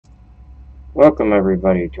Welcome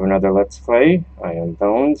everybody to another Let's Play. I am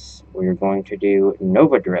Bones. We are going to do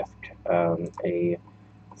Nova Drift, a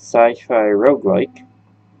sci-fi roguelike.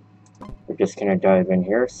 We're just going to dive in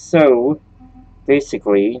here. So,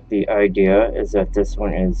 basically, the idea is that this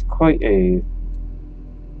one is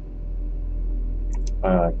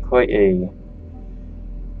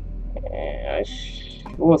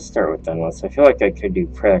we'll start with Endless. I feel like I could do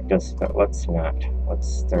practice, but let's not.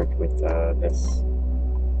 Let's start with this.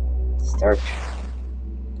 Start.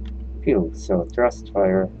 Phew, so thrust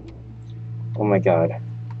fire. Oh my god.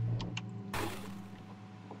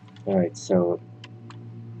 Alright, so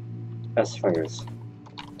S fires.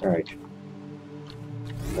 Alright.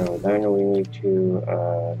 So then we need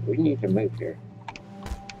to move here.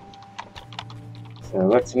 So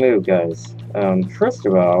let's move, guys. First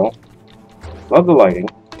of all, love the lighting.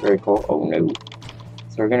 Very cool. Oh no.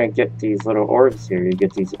 So we're gonna get these little orbs here. You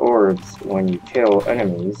get these orbs when you kill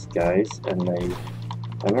enemies, guys, and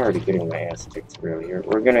I'm already getting my ass kicked through here.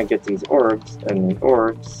 We're gonna get these orbs, and the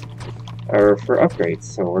orbs are for upgrades.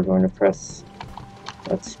 So we're going to press.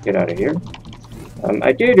 Let's get out of here.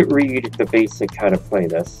 I did read the basic how to play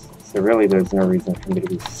this, so really there's no reason for me to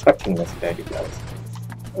be sucking this bad, you guys.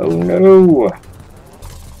 Oh no!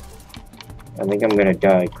 I think I'm gonna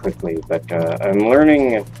die quickly, but I'm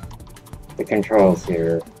learning the controls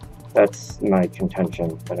here. That's my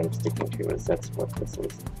contention that I'm sticking to, is that's what this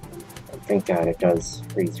is. Thank God it does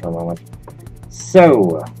freeze for a moment.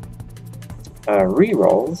 So,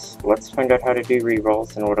 rerolls. Let's find out how to do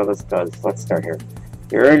rerolls and what all this does. Let's start here.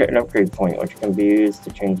 You're at an upgrade point, which can be used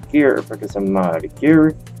to change gear or purchase a mod.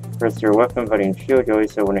 Gear, first your weapon, body, and shield. You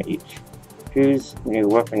always have one of each. Choose new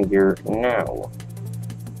weapon gear now.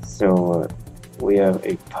 So, we have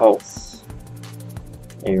a pulse,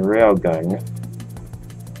 a railgun,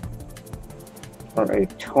 or a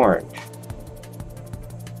torrent.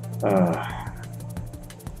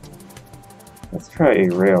 Let's try a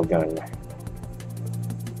railgun.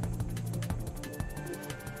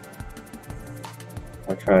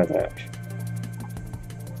 I'll try that.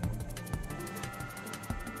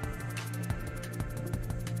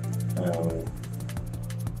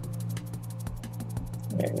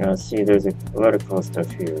 Yeah, now see, there's a lot of cool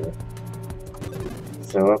stuff here.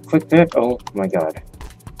 So I'll click that. Oh my god.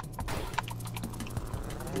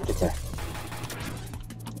 Get that.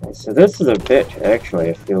 So this is a bit, actually,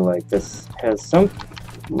 I feel like this has some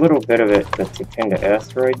little bit of it that's akin to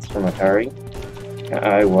Asteroids from Atari.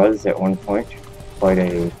 I was, at one point, quite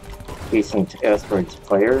a decent Asteroids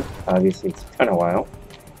player. Obviously, it's been a while.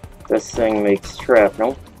 This thing makes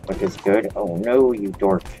shrapnel, which is good. Oh no, you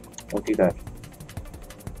dork. Don't do that.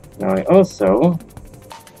 Now I also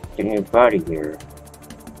get a new body here.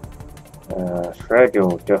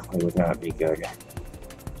 Fragile definitely would not be good.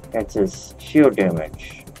 That's his shield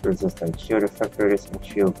damage, resistance, shield effect radius, and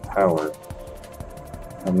shield power.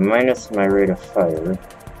 Minus my rate of fire.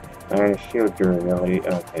 And shield durability.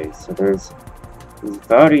 Okay, so there's... These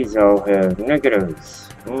bodies all have negatives.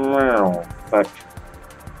 But...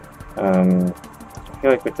 I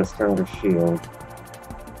feel like with the stronger shield...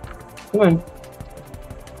 Come on.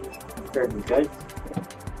 Start, you guys.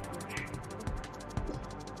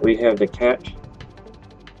 We have the cat.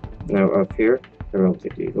 Now up here.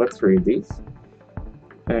 Let's read these.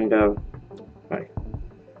 And, hi.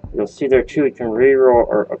 You'll see there too, we can reroll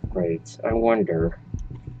our upgrades. I wonder.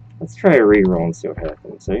 Let's try a reroll and see what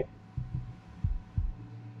happens, eh?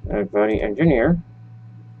 Body engineer.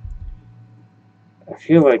 I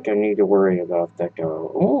feel like I need to worry about that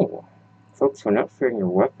though. Oh! Folks, we're not fearing your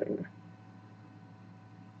weapon.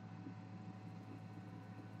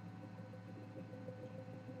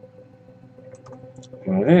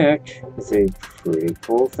 Now that is a pretty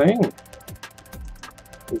cool thing.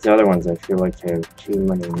 These other ones I feel like have too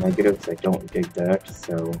many negatives. I don't dig that,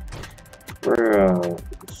 so we're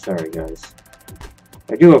sorry guys.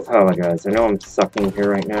 I do apologize. I know I'm sucking here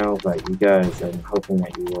right now, but you guys, I'm hoping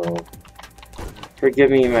that you will forgive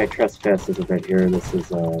me my trespasses a bit here. This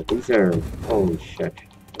is these are, holy shit.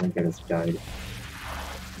 I think I just died.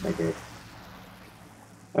 I did.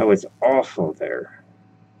 I was awful there.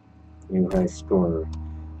 New high score.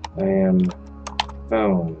 I am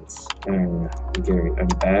Bones and Gary. I'm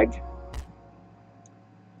Bag.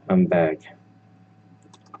 I'm Bag.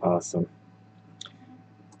 Awesome.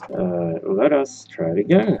 Let us try it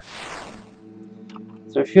again.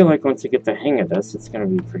 So I feel like once you get the hang of this, it's going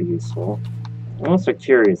to be pretty useful. I'm also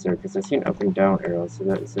curious there because I see an up and down arrow. So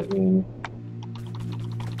that does it mean?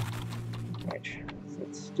 Right. So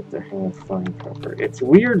let's get the hang of flying proper. It's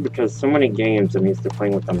weird because so many games I'm used to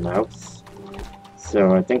playing with the mouse.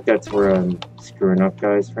 So I think that's where I'm screwing up,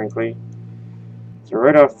 guys. Frankly, So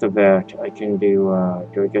right off the bat, I can do I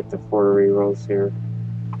get the 4 rerolls here?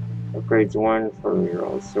 Upgrades 1, 4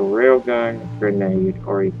 rerolls. So railgun, grenade,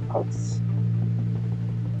 or a pulse.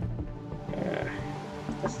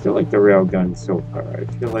 I still like the railgun so far. I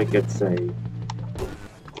feel like it's a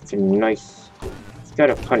nice, it's got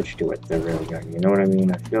a punch to it, the railgun, you know what I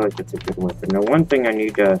mean? I feel like it's a good weapon. Now one thing I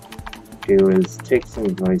need to do is take some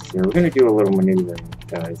advice here. We're going to do a little maneuvering,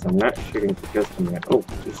 guys. I'm not shooting for just a minute. Oh,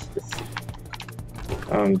 Jesus.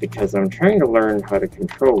 Because I'm trying to learn how to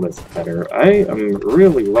control this better. I am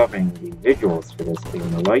really loving the visuals for this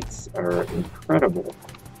game. The lights are incredible.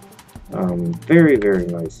 Very, very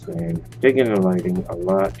nice, man. Digging the lighting a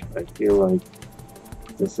lot. I feel like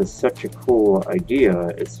this is such a cool idea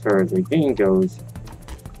as far as the game goes.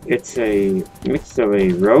 It's a mix of a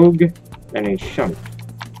rogue and a shunt.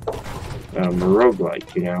 A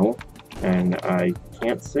roguelike, you know? And I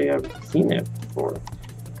can't say I've seen it before.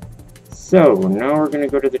 So, now we're going to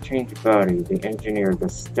go to the change of body, the engineer, the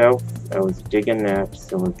stealth. I was digging that,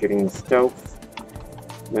 so we're getting the stealth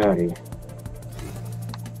body.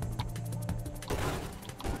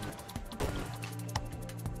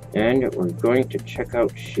 And we're going to check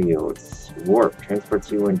out shields. Warp transports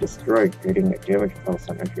you when destroyed, creating a damage pulse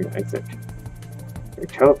on entry and exit. Or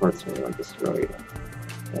teleports you when destroyed.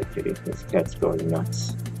 Oh, kitty, this cat's going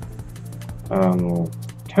nuts.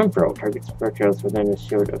 Temporal targets projectiles within a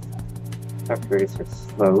shield of rates are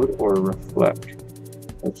slowed or reflect.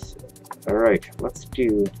 Alright, let's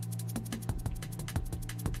do.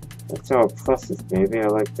 That's all pluses, baby. I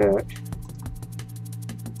like that.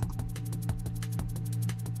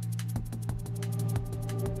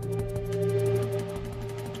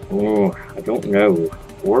 Oh, I don't know.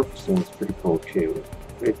 Warp seems pretty cool too.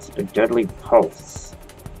 It's a deadly pulse.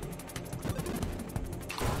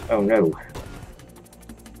 Oh no.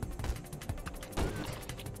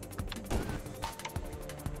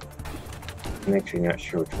 I'm actually not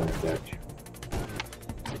sure which one is that.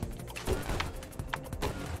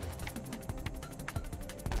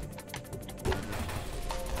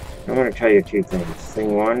 I want to tell you 2 things.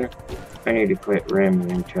 Thing 1, I need to quit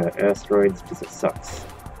ramming into asteroids because it sucks.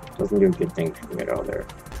 Doesn't do a good thing for me at all there.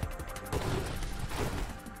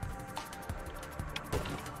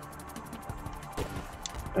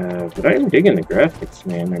 But I am digging the graphics,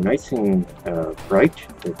 man. They're nice and bright.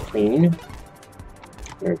 They're clean.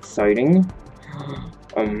 They're exciting.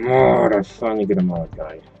 A mod! I finally get a mod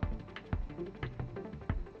guy.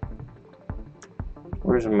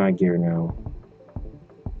 Where's my gear now?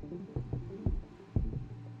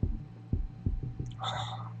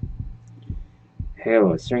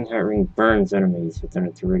 Halo, a string hot ring burns enemies within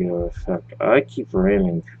its radio effect. I keep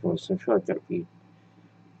ramming people, so I feel like that'd be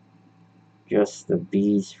just the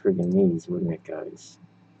bees friggin' knees, wouldn't it, guys?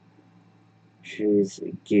 Choose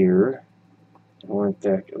gear. I want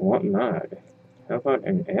that. I want mod. How about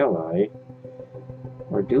an ally?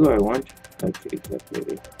 Or do I want a kitty cat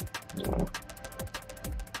baby? No.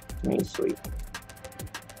 Main sleep.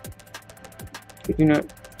 Could you not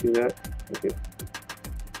do that? Okay.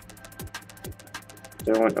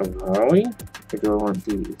 Do I want a volley? Or do I want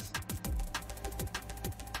these?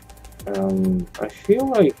 I feel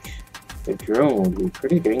like the drone would be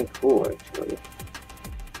pretty dang cool, actually.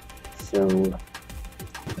 So,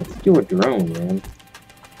 let's do a drone, man.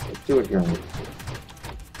 Let's do a drone.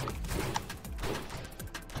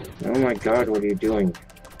 Oh my god, what are you doing?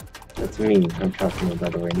 That's me I'm talking about, by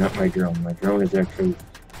the way, not my drone. My drone is actually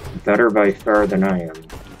better by far than I am.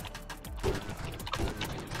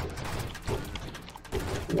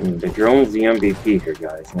 And the drone's the MVP here,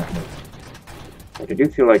 guys, not me. But I do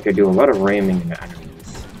feel like I do a lot of ramming into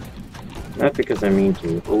enemies. Not because I mean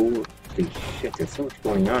to. Holy shit, there's so much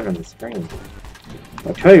going on the screen.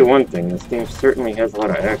 I'll tell you one thing, this game certainly has a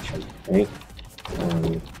lot of action, okay?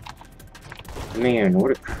 Man,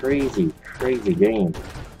 what a crazy, crazy game.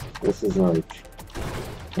 This is like,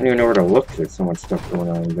 I don't even know where to look, there's so much stuff going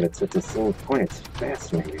on, but it's at the same point, it's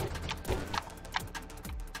fascinating.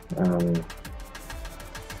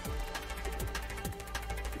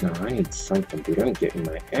 No, I need something, dude. I'm getting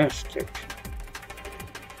my ass kicked.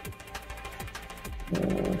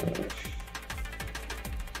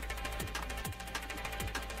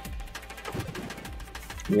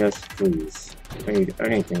 Yes, please. I need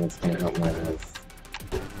anything that's gonna help my life.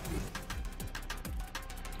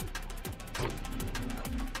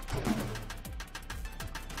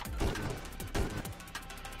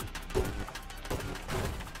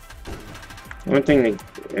 One thing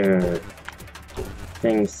that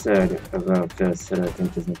thing said about this that I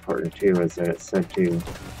think is important too is that it said to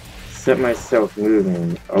set myself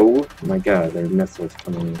moving. Oh my god, there are missiles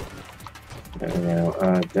coming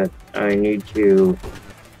that I need to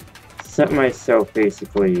set myself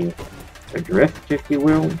basically adrift, if you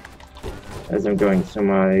will, as I'm going. So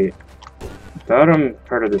my bottom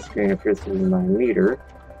part of the screen appears to be my meter.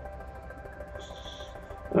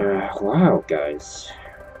 Wow, guys.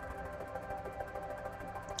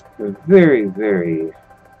 Very, very...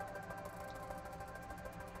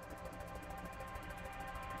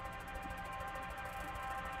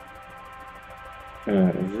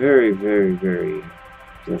 very, very, very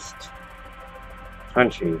just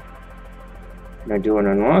punchy. Can I do an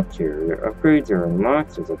unlock here? The upgrades are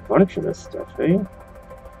unlocked. There's a bunch of this stuff, eh?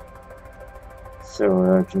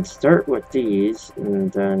 So I can start with these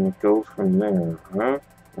and then go from there, huh?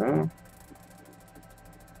 Huh?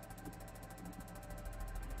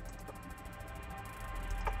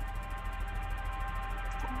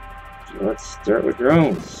 Let's start with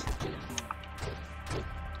drones.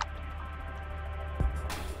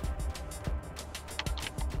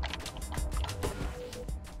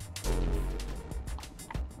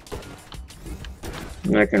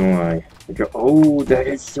 I'm not gonna lie. Oh, that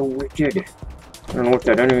is so wicked. I don't know what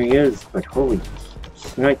that enemy is, but holy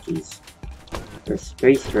snikes. They're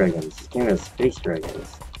space dragons. Speaking of space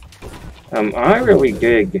dragons. I really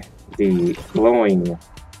dig the glowing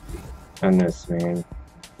on this, man.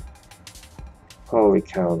 Holy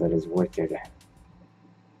cow, that is wicked.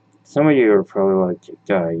 Some of you are probably like,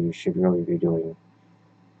 guy, you should really be doing.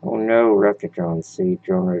 Oh no, rocket drone. See,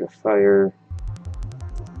 drone rate of fire.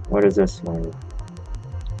 What is this one?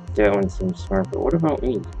 That one seems smart, but what about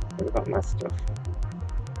me? What about my stuff?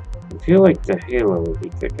 I feel like the halo would be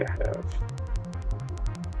good to have.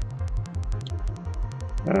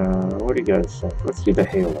 What do you guys think? Let's do the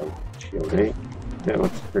halo shield, eh? That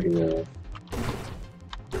looks pretty,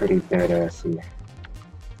 pretty badassy.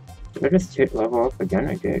 Did I just hit level up again?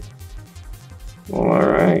 I did. Well,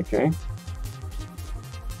 alright, okay.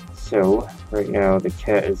 So, right now the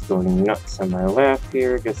cat is going nuts on my lap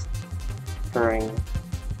here, just purring.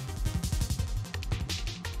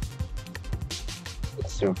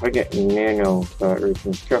 So if I get nano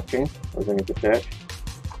reconstruction, we're going to get that.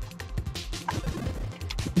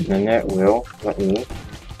 And then that will let me...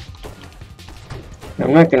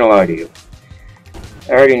 I'm not going to lie to you.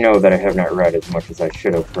 I already know that I have not read as much as I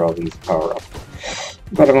should have for all these power-ups.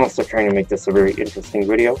 But I'm also trying to make this a very interesting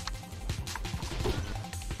video.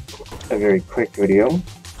 A very quick video.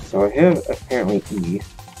 So I have apparently E.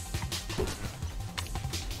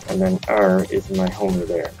 And then R is my homer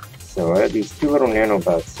there. So I have these two little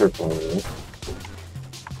nanobots circling me.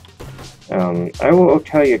 I will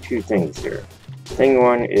tell you two things here. Thing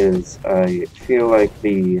one is I feel like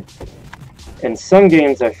in some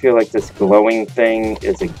games I feel like this glowing thing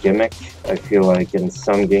is a gimmick. I feel like in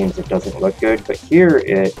some games it doesn't look good, but here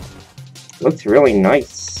it looks really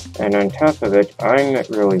nice. And on top of it, I'm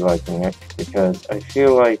really liking it because I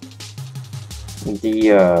feel like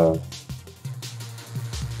the,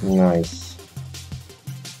 nice.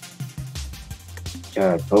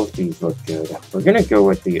 God, both these look good. We're gonna go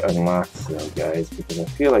with the unlocks though, guys, because I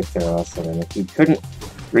feel like they're awesome. And if you couldn't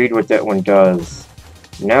read what that one does,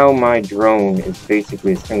 now my drone is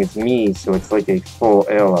basically as strong as me, so it's like a full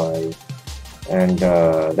ally. And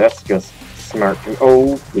that's just smart to...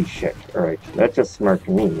 Holy shit. Alright, that's just smart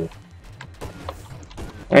to me.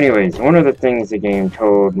 Anyways, one of the things the game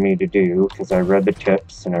told me to do, because I read the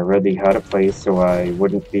tips and I read the how to play so I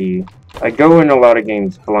wouldn't be... I go in a lot of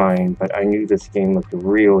games blind, but I knew this game looked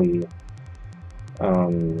really,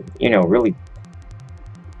 you know, really,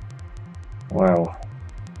 wow.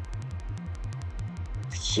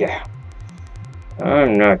 Yeah.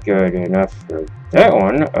 I'm not good enough for that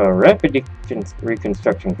one. Rapid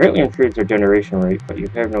reconstruction greatly improves their generation rate, but you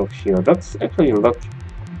have no shield. Let's actually look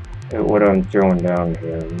at what I'm throwing down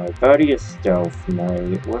here. My body is stealth.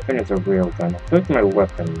 My weapon is a railgun. I feel like my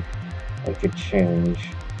weapon I could change.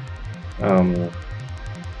 Now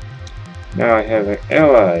I have an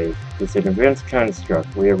ally. It's an advanced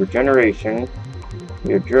construct. We have regeneration.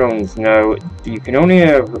 We have drones. Now, you can only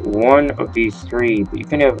have one of these three, but you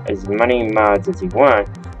can have as many mods as you want,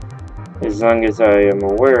 as long as I am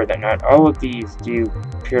aware that not all of these do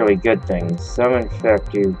purely good things. Some, in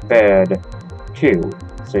fact, do bad, too.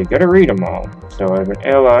 So you gotta read them all. So I have an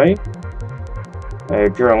ally. I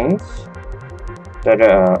have drones that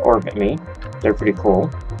orbit me. They're pretty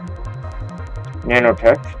cool.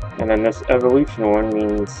 Nanotech, and then this evolution one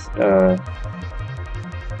means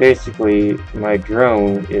basically my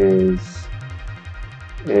drone is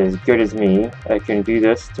as good as me. I can do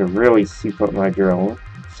this to really soup up my drone.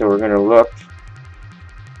 So we're gonna look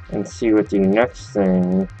and see what the next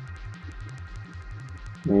thing.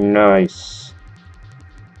 Nice.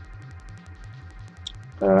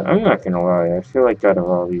 I'm not gonna lie, I feel like out of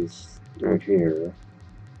all these right here,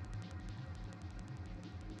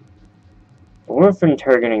 weapon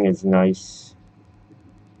targeting is nice.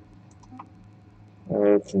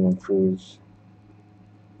 It's an improves.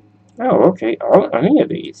 Oh, okay. Any of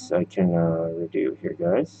these I can redo here,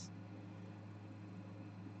 guys.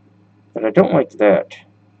 But I don't like that.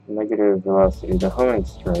 Negative velocity, the homing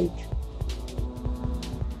strike.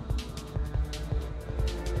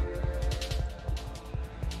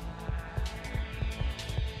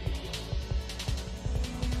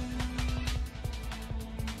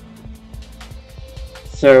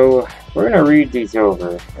 So, we're going to read these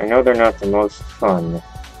over. I know they're not the most fun,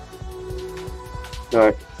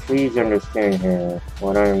 but please understand here,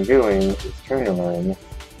 what I'm doing is trying to learn.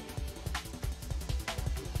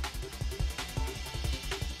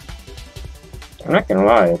 I'm not going to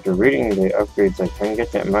lie, after reading the upgrades I can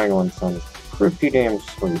get, that mine one sounds pretty damn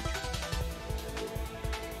sweet.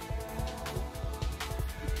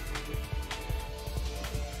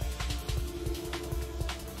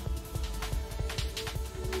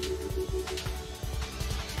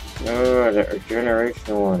 Oh, that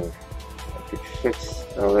regeneration one. I could fix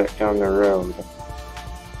all that down the road.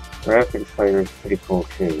 Rapid fire is pretty cool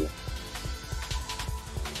too.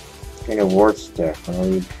 Kind of war stack when I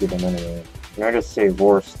lead to them anyway. And I just say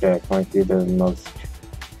war stack might be the most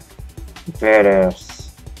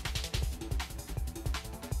badass.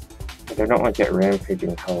 But I don't like that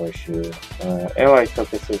rampaging call issue. Ally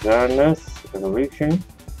focuses on this evolution.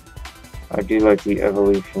 I do like the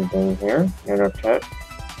evolution thing here. Nanotech.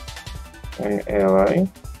 And ally.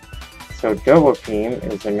 So double team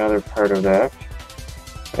is another part of that.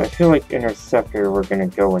 But I feel like interceptor we're going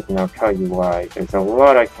to go with, and I'll tell you why. There's a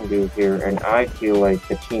lot I can do here, and I feel like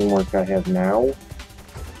the teamwork I have now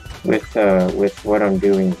with what I'm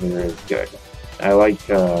doing here is good. I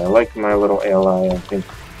like my little ally. I think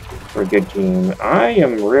we're a good team. I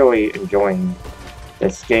am really enjoying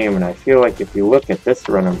this game, and I feel like if you look at this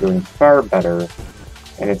run, I'm doing far better,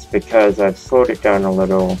 and it's because I've slowed it down a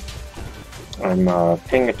little. I'm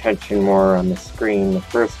paying attention more on the screen. The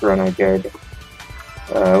first run I did,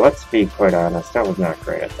 let's be quite honest, I was not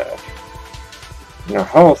great at that. Now,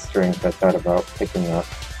 hull strength I thought about picking up.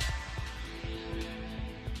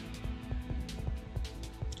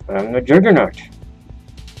 I'm the Juggernaut.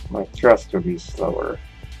 My thrust would be slower.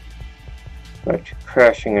 But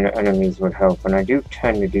crashing into enemies would help, and I do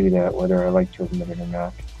tend to do that, whether I like to admit it or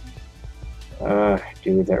not.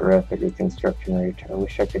 Dude, that rapid reconstruction rate. I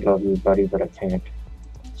wish I could love you, buddy, but I can't.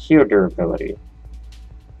 Shield durability.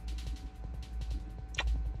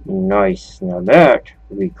 Nice. Now that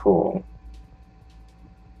would be cool.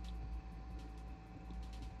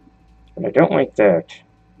 But I don't like that.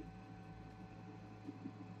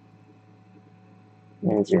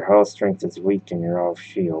 Means your hull strength is weak and you're off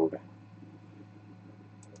shield.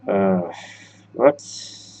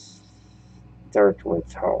 Let's start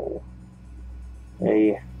with hull.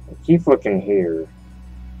 I keep looking here,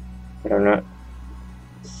 but I'm not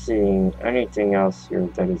seeing anything else here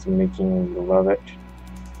that is making me love it.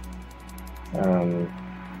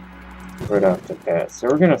 Right off the bat. So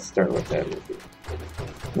we're gonna start with that movie.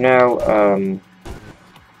 Now,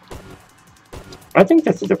 I think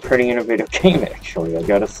this is a pretty innovative game, actually, I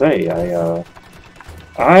gotta say.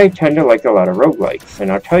 I tend to like a lot of roguelikes,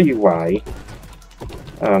 and I'll tell you why.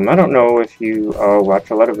 I don't know if you all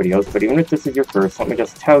watch a lot of videos, but even if this is your first, let me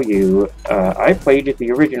just tell you, I played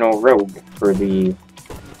the original Rogue for the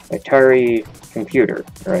Atari computer,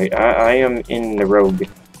 right? I am in the Rogue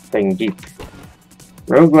thing deep.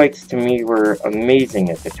 Roguelikes to me were amazing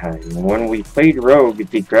at the time. When we played Rogue,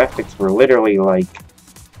 the graphics were literally like,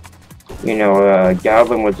 you know,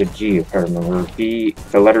 Goblin was a G, if I remember. B,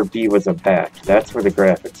 the letter B was a bat. That's where the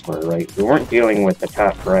graphics were, right? We weren't dealing with the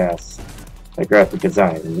top brass, the graphic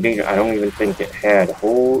design. I don't even think it had,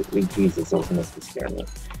 holy Jesus, those must have scared me.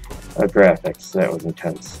 Graphics, that was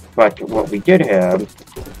intense. But what we did have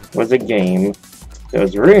was a game that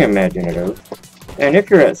was very imaginative. And if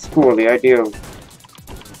you're at school, the idea of...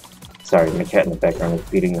 Sorry, my cat in the background is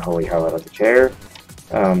beating the holy hell out of the chair.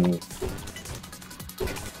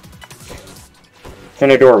 It's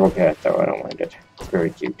an adorable cat, though. I don't mind it. It's very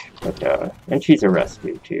cute. But, and she's a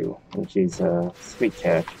rescue, too. And she's a sweet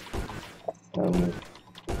cat.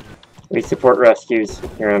 We support rescues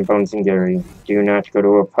here on Bones and Gary. Do not go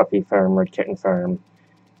to a puppy farm or a kitten farm.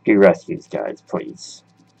 Do rescues, guys, please.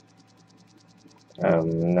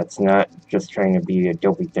 That's not just trying to be a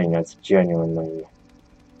dopey thing. That's genuinely...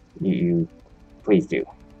 You please do.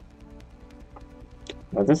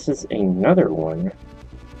 Now this is another one.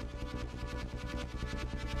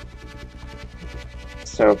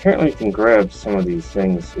 So apparently you can grab some of these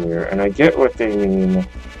things here, and I get what they mean.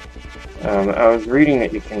 I was reading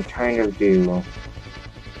that you can kind of do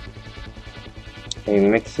a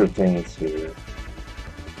mix of things here.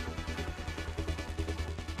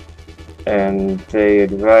 And they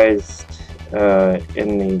advised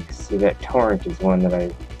in the, see, that torrent is one that I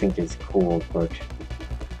think is cool, but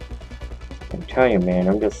I tell you, man,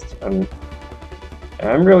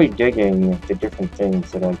 I'm really digging the different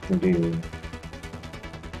things that I can do.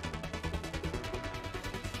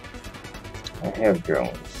 I have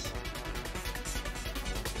drones.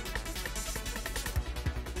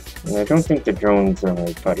 And I don't think the drones are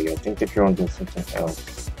my buddy. I think the drones are something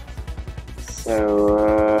else.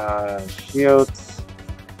 So, shields.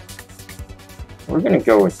 We're gonna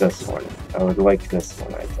go with this one. I would like this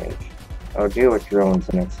one, I think. I'll deal with drones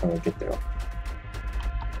the next time I get there.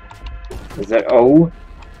 Is that... oh!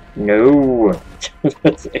 No!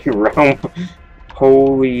 That's a romp.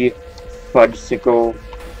 Holy fudgesicle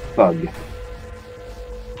bug.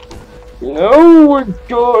 No!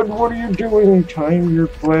 God, what are you doing? Time your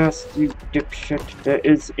blast, you dipshit. That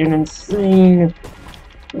is insane.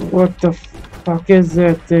 What the fuck is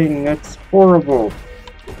that thing? That's horrible.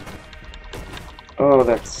 Oh,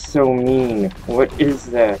 that's so mean. What is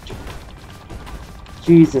that?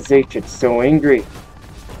 Jesus H, it's so angry.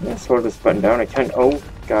 Let's hold this button down. I can't. Oh,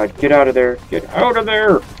 God, get out of there. Get out of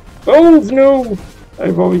there! Bones, no!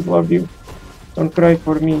 I've always loved you. Don't cry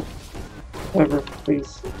for me. Ever,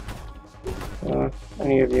 please.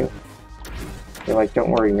 Any of you. You're like, don't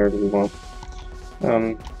worry, nerd, we won't.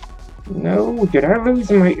 No, did I lose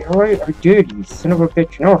my... oh, I did, you son of a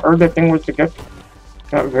bitch. No, I heard that thing was to get...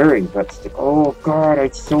 not very, but still... oh, God, I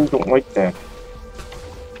still don't like that.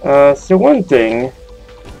 So one thing...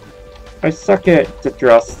 I suck at the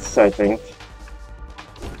thrusts, I think.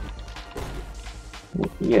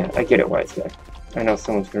 Yeah, I get it, wise guy. I know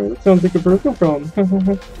someone's gonna be like, sounds like a broken problem.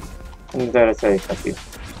 And that is how I cut you.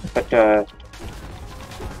 But,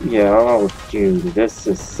 yeah, oh, dude, this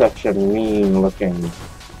is such a mean-looking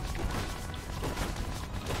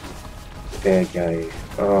bad guy.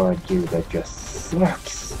 Oh, dude, that just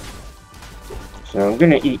sucks. So I'm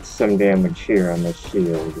gonna eat some damage here on this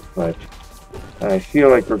shield, but I feel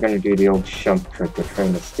like we're gonna do the old shump trick of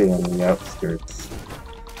trying to stay on the outskirts.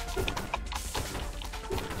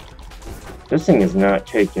 This thing is not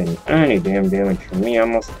taking any damn damage from me,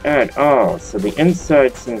 almost at all. So the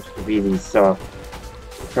inside seems to be the soft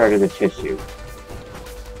part of the tissue.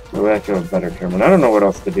 For lack of a better term. And I don't know what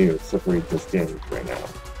else to do except for eat this damage right now.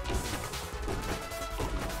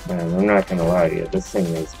 Man, I'm not gonna lie to you, this thing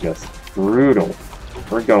is just brutal.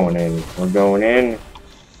 We're going in. We're going in.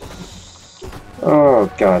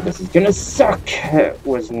 Oh God, this is gonna suck. That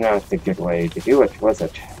was not the good way to do it, was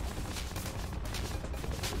it?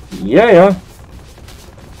 Yeah.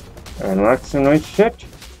 Unlock some nice shit.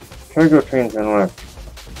 Cargo trains unlocked.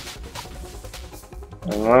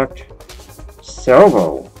 Unlocked.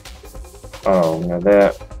 Salvo. Oh, now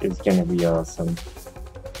that is gonna be awesome.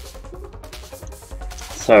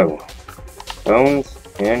 So, Bones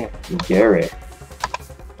and Gary.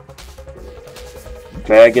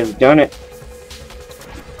 Bag has done it.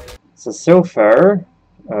 So far,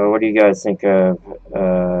 what do you guys think of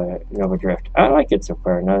Nova Drift? I like it so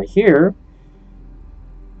far. Now here,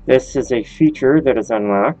 this is a feature that is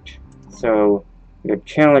unlocked. So, your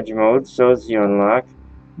challenge modes, those you unlock,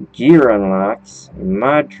 gear unlocks,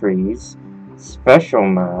 mod trees, special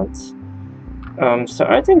mods. So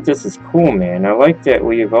I think this is cool, man. I like that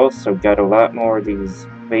we've also got a lot more of these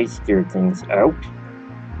base gear things out.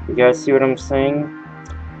 You guys see what I'm saying?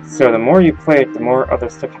 So the more you play it, the more other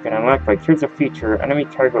stuff you can unlock. Like, here's a feature, enemy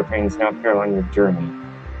cargo trains now appear on your journey.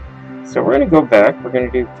 So we're going to go back, we're going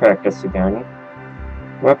to do practice again.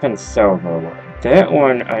 Weapon salvo. That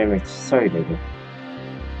one, I'm excited.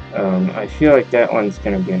 I feel like that one's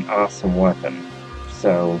going to be an awesome weapon.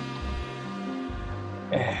 So...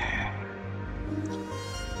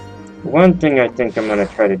 one thing I think I'm going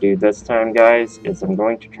to try to do this time, guys, is I'm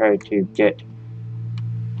going to try to get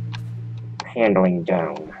handling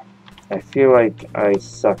down. I feel like I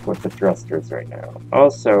suck with the thrusters right now.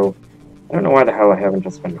 Also, I don't know why the hell I haven't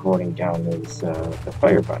just been holding down these, the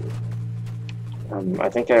fire button. I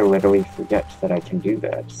think I literally forget that I can do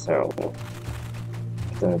that, so...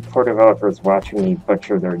 the poor developers watching me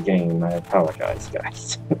butcher their game, I apologize,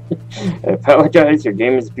 guys. I apologize, your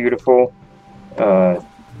game is beautiful.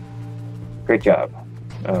 Great job.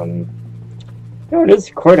 You know, it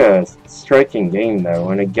is quite a striking game, though,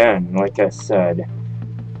 and again, like I said,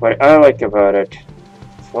 what I like about it,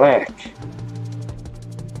 flak.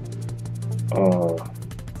 Oh,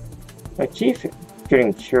 I keep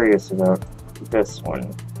getting curious about this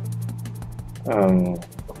one.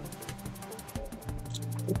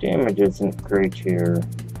 The damage isn't great here.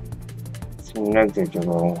 It's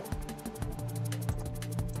negligible.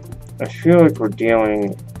 I feel like we're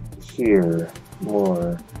dealing here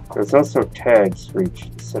more. There's also tags for each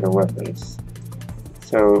set of weapons.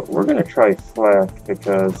 So we're going to try flak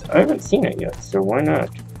because I haven't seen it yet, so why not?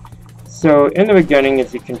 So in the beginning,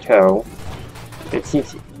 as you can tell, it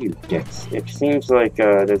seems, you dicks, it seems like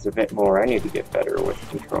there's a bit more I need to get better with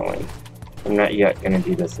controlling. I'm not yet going to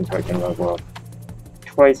do this until I can level up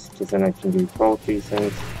twice, because then I can do both these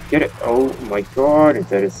things. Get it? Oh my god,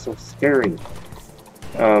 that is so scary.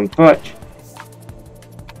 But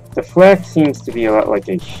the flak seems to be a lot like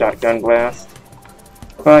a shotgun blast,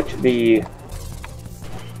 but the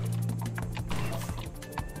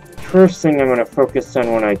first thing I'm going to focus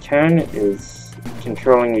on when I can is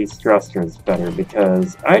controlling these thrusters better,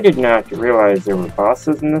 because I did not realize there were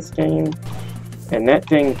bosses in this game, and that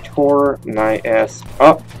thing tore my ass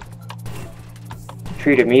up. It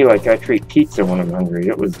treated me like I treat pizza when I'm hungry.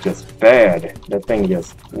 It was just bad. That thing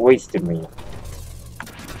just wasted me.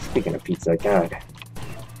 Speaking of pizza, god.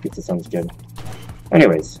 Pizza sounds good.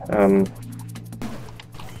 Anyways,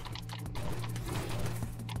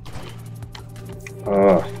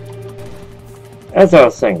 as I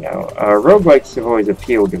was saying now, roguelikes have always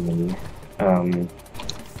appealed to me, and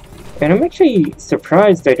I'm actually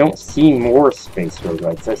surprised I don't see more space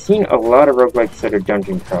roguelikes. I've seen a lot of roguelikes that are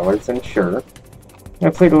dungeon crawlers, and sure,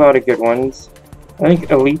 I've played a lot of good ones. I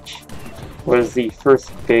think Elite was the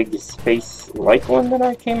first big space-like one that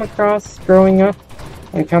I came across growing up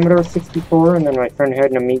on Commodore 64, and then my friend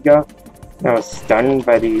had an Amiga, and I was stunned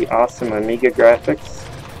by the awesome Amiga graphics.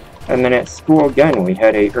 And then at school again, we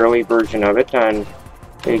had an early version of it on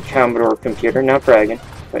a Commodore computer, not bragging,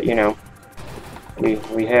 but you know,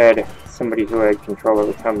 we had somebody who had control of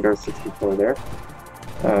the Commodore 64 there.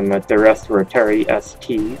 But the rest were Atari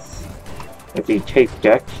STs with the tape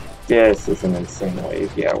deck. This is an insane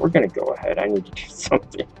wave. Yeah, we're gonna go ahead. I need to do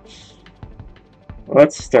something.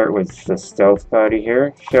 Let's start with the stealth body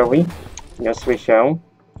here, shall we? Yes, we shall.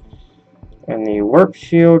 And the warp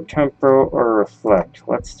shield, temporal, or reflect.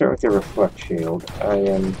 Let's start with the reflect shield. I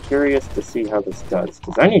am curious to see how this does,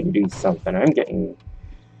 because I need to do something. I'm getting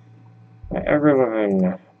my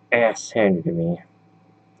ever-living ass handed to me.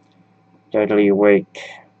 Deadly Wake.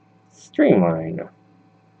 Streamline.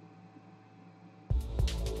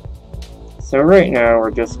 So right now,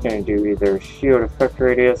 we're just going to do either shield effect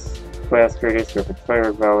radius, blast radius, rapid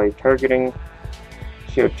fire, volley targeting,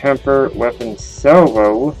 shield temper, weapon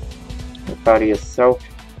salvo, body assault.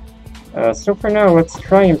 So for now, let's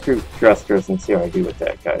try improve thrusters and see how I do with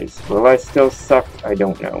that, guys. Will I still suck? I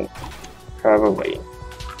don't know. Probably.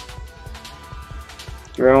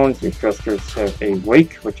 Drones, your thrusters have a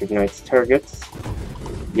wake, which ignites targets.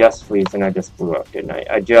 Yes, please, and I just blew up, didn't I?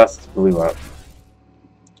 I just blew up.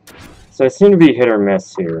 So I seem to be hit or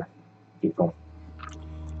miss here, people.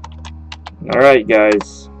 Alright,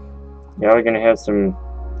 guys. Y'all are gonna have some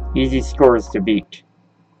easy scores to beat.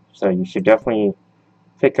 So you should definitely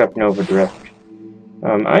pick up Nova Drift.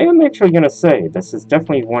 I am actually going to say, this is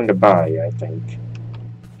definitely one to buy, I think.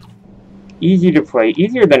 Easy to play,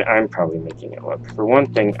 easier than I'm probably making it look. For one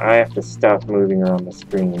thing, I have to stop moving around the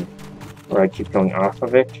screen, or I keep going off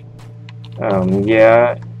of it.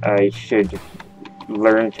 Yeah, I should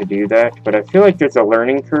learn to do that, but I feel like there's a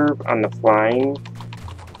learning curve on the flying.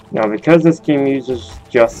 Now, because this game uses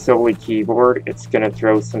just solely keyboard, it's going to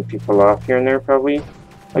throw some people off here and there, probably.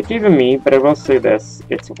 Like even me, but I will say this,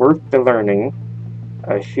 it's worth the learning.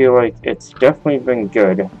 I feel like it's definitely been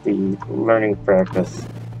good, the learning practice.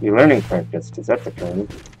 The learning practice, because that's a term.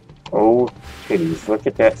 Oh, kitties, look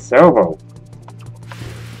at that salvo.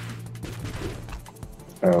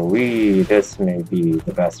 Oh, this may be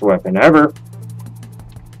the best weapon ever.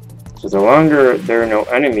 So the longer there are no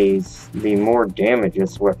enemies, the more damage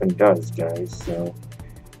this weapon does, guys. So,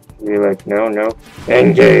 be like, no,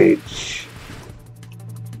 engage!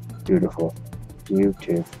 Beautiful.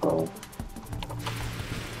 Beautiful.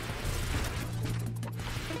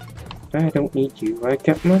 I don't need you, I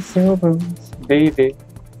got my salvos, baby.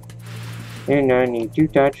 And I need you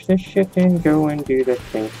dodge the shit and go and do the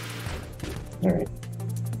thing. Alright.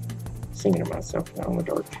 Singing to myself now in the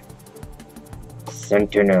dark.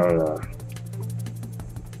 Sentinel.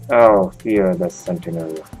 Oh, fear the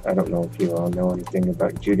Sentinel. I don't know if you all know anything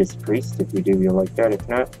about Judas Priest. If you do, you'll like that. If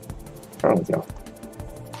not, what's wrong with y'all?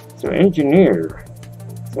 So engineer,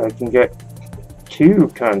 so I can get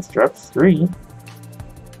 2 constructs, 3.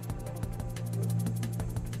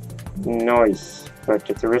 Nice, but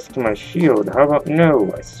it's a risk to my shield. How about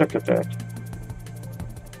no? I suck at that.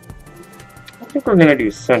 think we're gonna do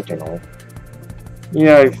Sentinel.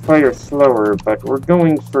 Yeah, I fire slower, but we're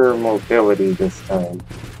going for mobility this time.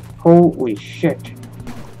 Holy shit.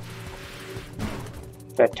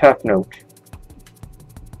 That top note.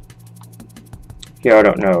 Yeah, I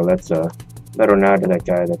don't know. That's a little nod to that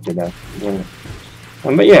guy that did that.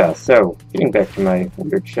 But yeah, so, getting back to my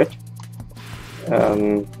weird shit.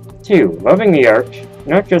 2. Loving the art.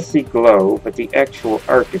 Not just the glow, but the actual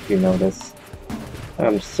art, if you notice.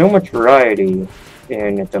 So much variety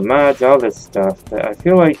in the mods, all this stuff, that I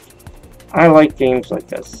feel like I like games like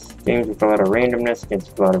this. Games with a lot of randomness, games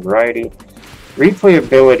with a lot of variety.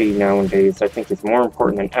 Replayability nowadays, I think, is more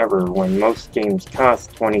important than ever when most games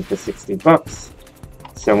cost 20 to 60 bucks.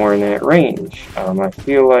 Somewhere in that range. I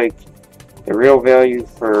feel like the real value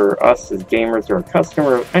for us as gamers or a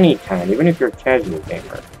customer of any kind, even if you're a casual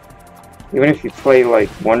gamer, even if you play like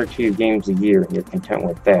 1 or 2 games a year and you're content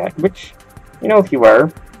with that, which, you know, if you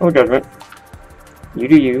are, no judgment. You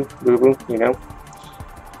do you, boo-boo, you know.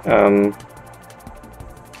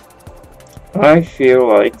 I feel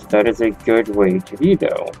like that is a good way to be,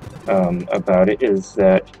 though, about it, is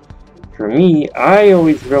that, for me, I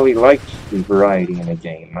always really liked the variety in a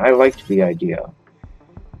game. I liked the idea.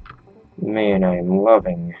 Man, I am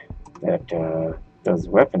loving that, those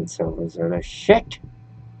weapon silvers are the shit!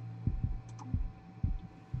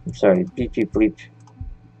 I'm sorry, beep beep bleep.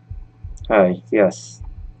 Hi, yes.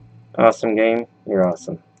 Awesome game? You're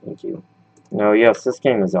awesome. Thank you. No, yes, this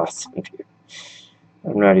game is awesome, dude.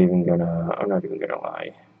 I'm not even gonna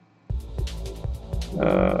lie.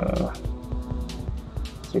 So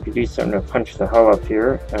you could do something to punch the hull up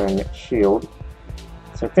here and shield.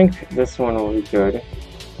 So I think this one will be good.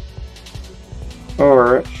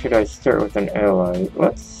 Or should I start with an ally?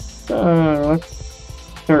 Let's start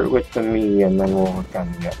with the me and then we'll work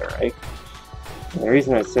on the other, right? And the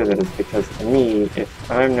reason I say that is because to me,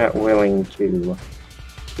 if I'm not willing to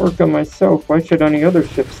work on myself, why should any other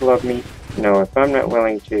ships love me? No, if I'm not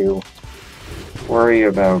willing to worry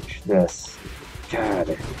about this,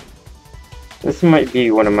 God, this might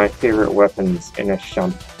be one of my favorite weapons in a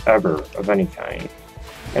shump ever of any kind.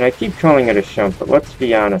 And I keep calling it a shump, but let's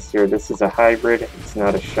be honest here, this is a hybrid, it's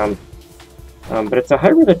not a shump. But it's a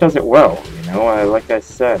hybrid that does it well, you know, like I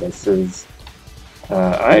said, this is...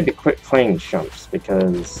 I had to quit playing shumps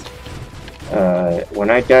because when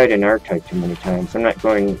I died in R-Type too many times, I'm not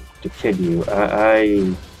going to kid you,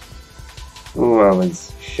 I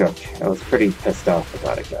was shook. I was pretty pissed off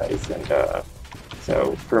about it, guys, and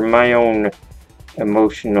so for my own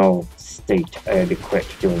emotional state, I had to quit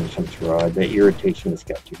doing shumps raw. The irritation just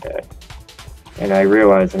got too bad. And I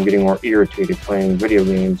realized I'm getting more irritated playing video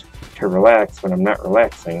games to relax when I'm not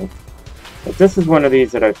relaxing. But this is one of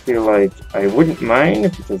these that I feel like I wouldn't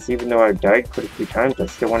mind, because even though I've died quite a few times, I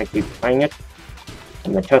still want to keep playing it.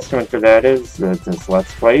 And the testament for that is this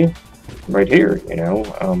Let's Play right here, you know.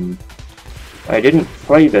 I didn't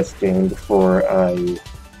play this game before I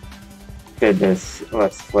did this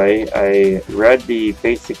Let's Play. I read the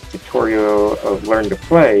basic tutorial of Learn to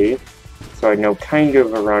Play, so I know kind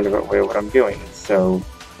of a roundabout way of what I'm doing. So,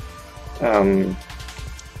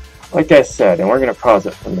 like I said, and we're going to pause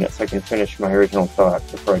it for a minute so I can finish my original thought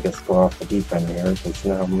before I just go off the deep end here, because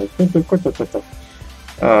now I'm like,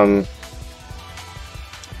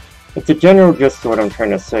 but the general gist of what I'm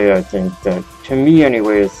trying to say, I think, that to me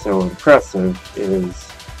anyway is so impressive, is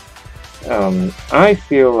I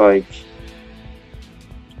feel like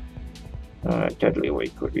Deadly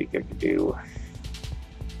Wake would be good to do.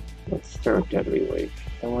 Let's start with Deadly Wake,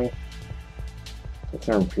 can we? Let's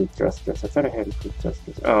learn Proof Justice. I thought I had Proof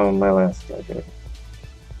Justice. Oh, my last guy did.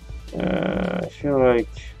 I feel like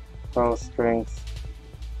Fall Strength.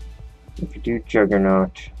 You could do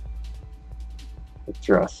Juggernaut.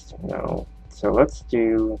 Thrust, no. So let's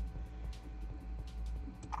do...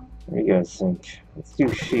 What do you guys think? Let's do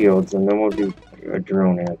shields and then we'll do a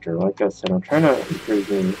drone after. Like I said, I'm trying to improve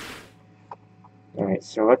me. Alright,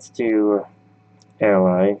 so let's do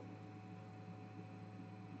ally.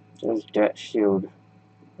 Does that shield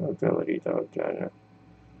ability though again?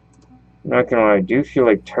 I'm not gonna lie, I do feel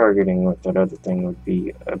like targeting with that other thing would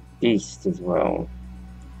be a beast as well.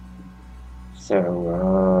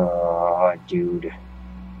 So, dude.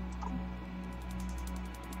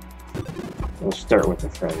 We'll start with a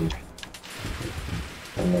friend.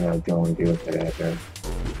 And then I'll go and deal with it after.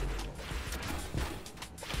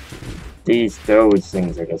 Those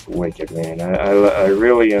things are just wicked, man. I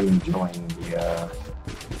really am enjoying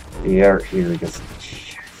the art here. Just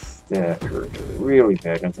that hurt really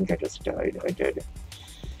bad. I think I just died. I did.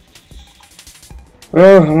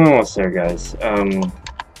 Well, I'm almost there, guys.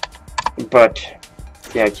 But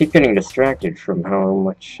Yeah, I keep getting distracted from how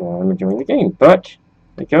much I'm enjoying the game. But,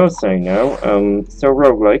 like I was saying now, so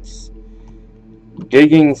roguelikes.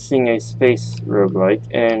 Digging, seeing a space roguelike,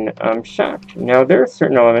 and I'm shocked. Now, there are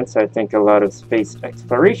certain elements I think a lot of space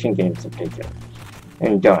exploration games have taken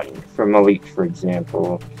and done. From Elite, for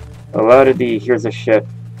example. A lot of the, here's a ship,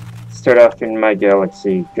 start off in my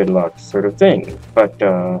galaxy, good luck, sort of thing. But,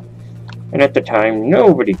 and at the time,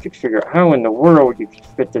 nobody could figure out how in the world you could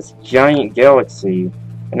fit this giant galaxy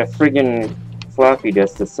in a friggin' floppy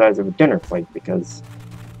disk the size of a dinner plate, because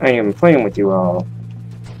I am playing with you all.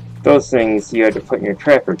 Those things you had to put in your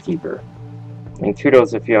Trapper Keeper. And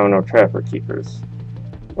kudos if you don't know Trapper Keepers.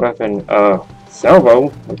 Weapon,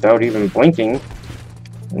 salvo, without even blinking.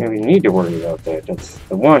 I don't even need to worry about that. That's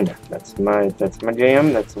the one. That's my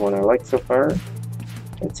jam. That's the one I like so far.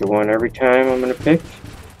 That's the one every time I'm gonna pick.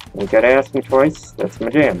 You gotta ask me twice. That's my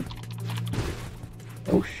jam.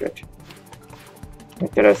 Oh shit.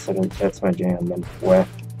 Look at us, that's my jam then. Whack.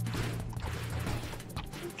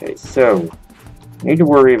 Okay, so need to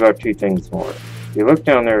worry about two things more. If you look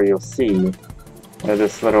down there, you'll see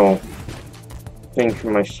this little thing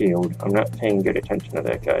from my shield. I'm not paying good attention to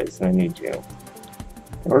that, guys, and I need to.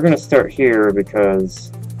 And we're going to start here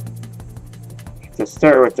because to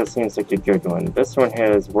start with, this seems like a good one. This one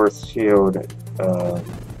has worse shield,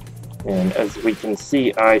 and as we can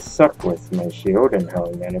see, I suck with my shield and how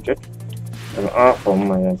I manage it. I'm awful.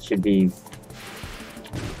 I should be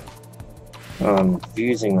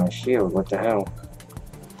using my shield. What the hell?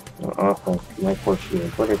 Oh, awful. My poor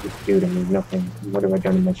shield. What did it do to me? Nothing. What have I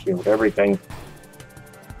done to my shield? Everything.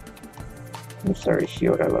 I'm sorry,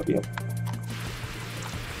 shield. I love you.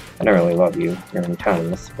 I don't really love you. You're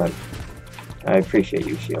autonomous, but I appreciate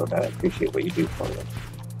you, shield. I appreciate what you do for me.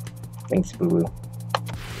 Thanks, boo-boo.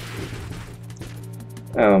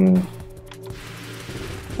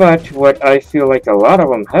 But what I feel like a lot of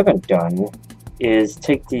them haven't done is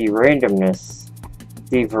take the randomness,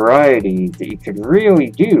 the variety that you could really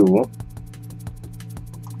do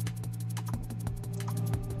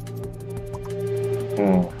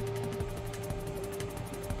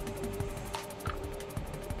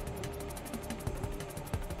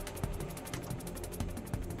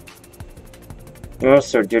I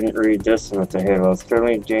also didn't read this one at the Halo.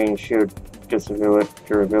 Sterling Jane shield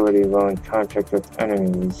durability while in contact with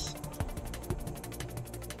enemies.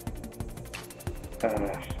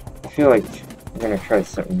 I feel like I'm gonna try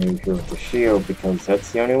something new here with the shield because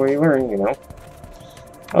that's the only way you learn, you know.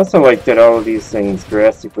 I also like that all of these things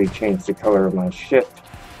drastically change the color of my ship.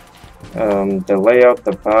 The layout,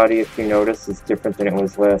 the body, if you notice, is different than it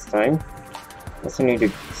was last time. I also need to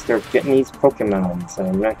start getting these Pokemons.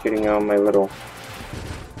 I'm not getting all my little...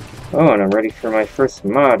 Oh, and I'm ready for my first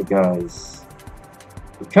mod, guys.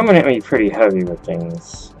 You're coming at me pretty heavy with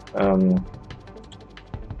things.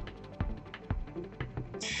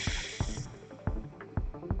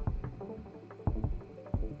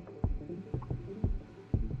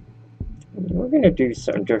 We're gonna do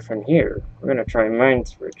something different here. We're gonna try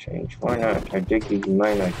mines for a change. Why not? I dig these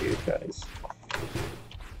mine ideas, guys.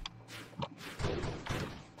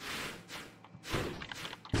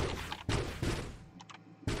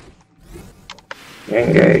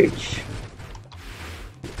 Engage.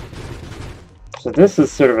 So this is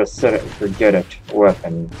sort of a set it and forget it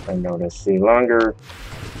weapon, I noticed. The longer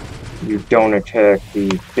you don't attack,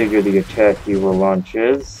 the bigger the attack you will launch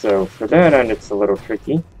is. So for that end, it's a little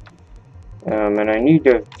tricky. And I need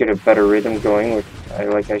to get a better rhythm going, which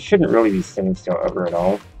I shouldn't really be standing still ever at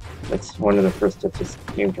all. That's one of the first tips this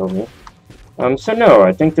game told me. So no,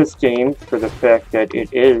 I think this game, for the fact that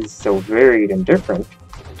it is so varied and different,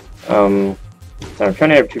 so I'm trying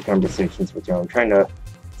to have two conversations with you. I'm trying to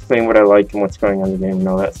explain what I like and what's going on in the game and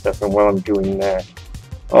all that stuff, and while I'm doing that,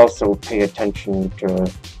 also pay attention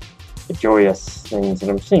to the joyous things that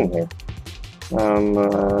I'm seeing here.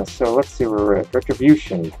 So let's see where we're at.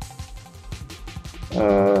 Retribution.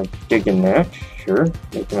 Digging that, sure.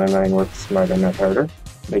 Making my mind work smarter, not harder.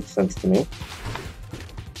 Makes sense to me.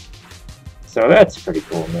 So that's pretty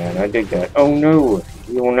cool, man. I dig that. Oh no,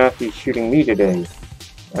 you will not be shooting me today,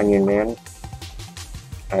 Onion Man.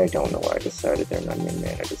 I don't know why I decided they're an Onion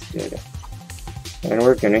Man, I just did. And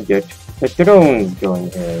we're gonna get the drones going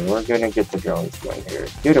here. We're gonna get the drones going here.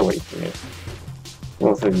 Get away from me.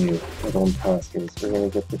 Both of you, little imposters. We're gonna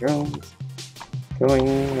get the drones going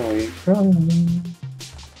away from me.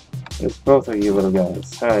 There's both of you little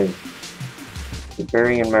guys. Hi.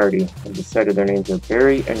 Barry and Marty. I decided their names are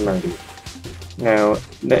Barry and Marty. Now,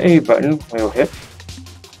 the A button will hit.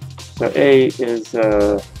 So A is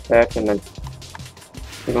that, and then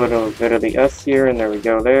a little bit of the S here, and there we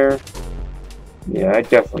go there. Yeah, I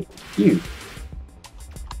definitely... You.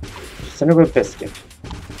 son of a biscuit.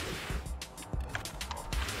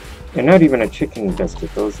 And not even a chicken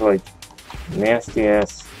biscuit, those like nasty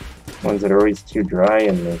ass ones that are always too dry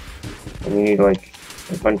and you need like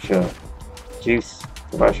a bunch of juice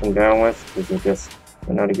to wash them down with because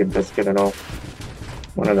they're not a good biscuit at all.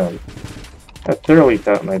 One of them. I thoroughly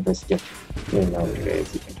thought my biscuit came out today,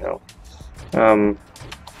 as you can tell.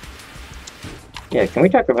 Yeah, can we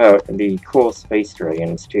talk about the cool space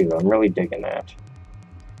dragons too? I'm really digging that.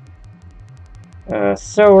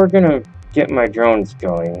 So we're gonna get my drones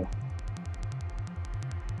going.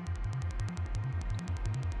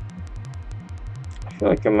 I feel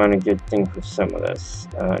like I'm on a good thing for some of this.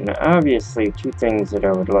 Now obviously, two things that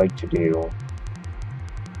I would like to do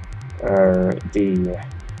are the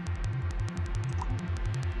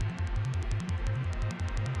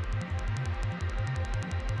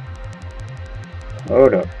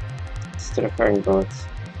hold up. Instead of firing bullets,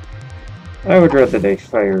 I would rather they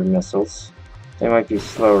fire missiles. They might be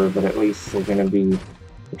slower, but at least they're gonna be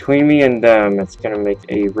between me and them. It's gonna make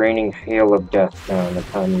a raining hail of death down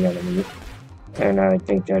upon the enemy, and I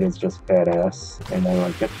think that is just badass, and I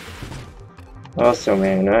like it. Also,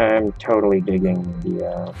 man, I'm totally digging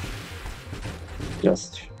the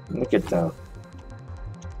just look at that.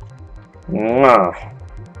 Mwah.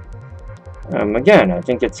 Again, I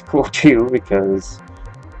think it's cool too because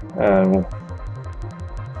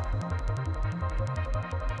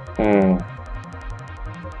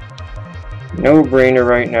no brainer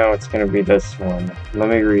right now, it's going to be this one. Let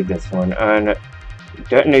me read this one. On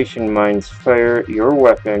detonation mines, fire your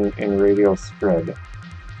weapon in radial spread.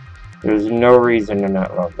 There's no reason to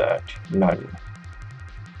not love that. None.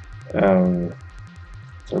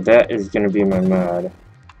 So that is going to be my mod.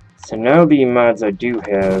 So now the mods I do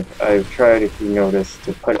have, I've tried, if you notice,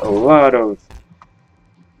 to put a lot of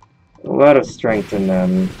strength in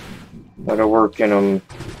them, a lot of work in them,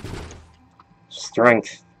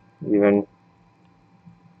 strength, even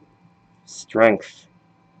strength.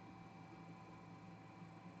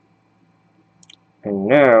 And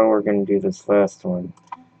now we're going to do this last one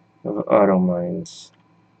of auto mines.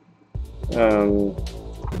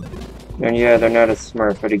 And yeah, they're not as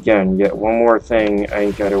smart, but again, yet one more thing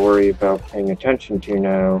I gotta worry about paying attention to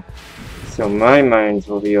now. So my mines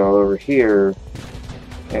will be all over here,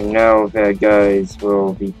 and now bad guys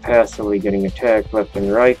will be passively getting attacked left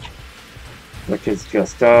and right, which is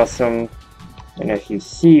just awesome. And if you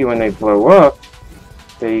see when they blow up,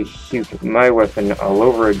 they shoot my weapon all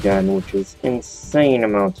over again, which is insane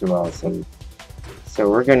amounts of awesome. So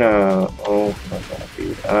we're gonna, oh my god,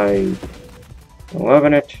 dude, I'm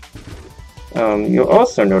loving it. You'll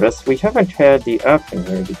also notice we haven't had the option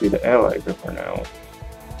here to do the ally before now.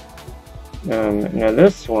 Now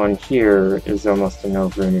this one here is almost a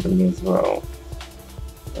no-brainer to me as well.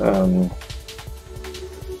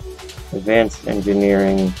 Advanced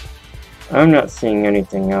engineering. I'm not seeing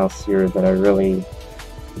anything else here that I really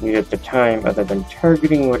need at the time other than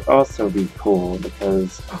targeting would also be cool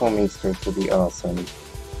because homing strikes would be awesome.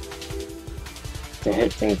 To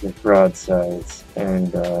hit things with broadsides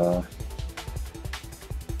and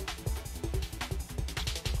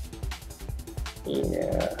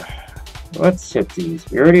yeah, let's hit these.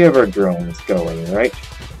 We already have our drones going, right?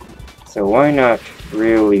 So why not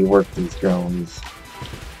really work these drones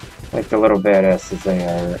like the little badasses they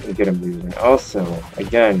are and get them moving. Also,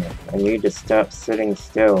 again, I need to stop sitting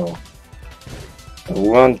still. The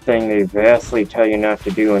one thing they vastly tell you not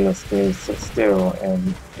to do in this game is sit still,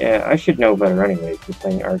 and yeah, I should know better anyway, for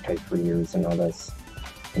playing R-Type for years and all this,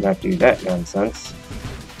 and not do that nonsense.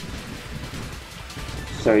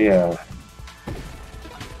 So yeah.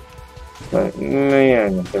 But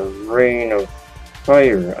man, the rain of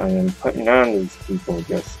fire I am putting on these people,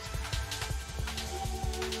 just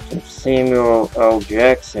some Samuel L.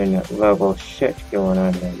 Jackson level shit going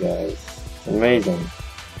on here, guys. It's amazing.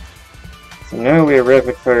 So now we have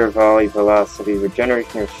rapid fire volley velocity,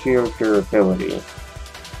 regeneration of shield durability.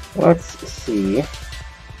 Let's see.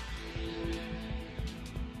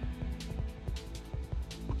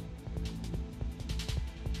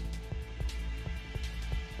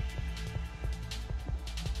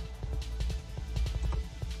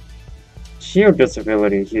 Shield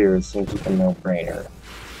disability here seems like a no-brainer.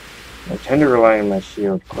 I tend to rely on my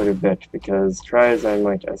shield quite a bit because, try as I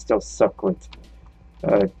might, I still suck with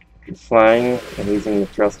flying and using the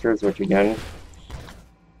thrusters, which again,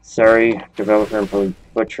 sorry, developer, I'm probably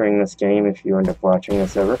butchering this game if you end up watching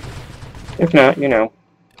this ever. If not, you know,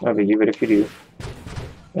 I'll be you, but if you do.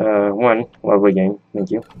 One, lovely game,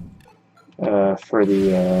 thank you. For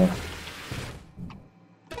the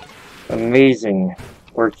amazing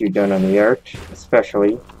work you've done on the art,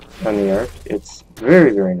 especially on the art. It's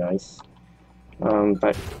very, very nice.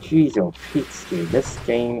 But geez, oh Pete's, dude, this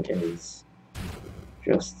game is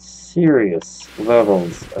just serious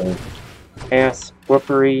levels of ass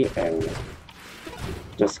whoopery and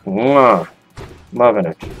just mwah, loving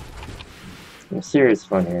it. Some serious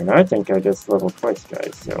fun here, and I think I just leveled twice,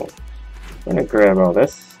 guys, so I'm gonna grab all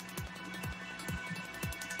this.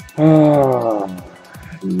 Oh,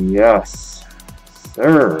 yes,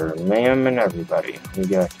 sir, ma'am, and everybody. We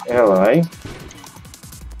got ally,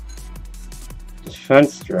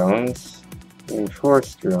 defense drones,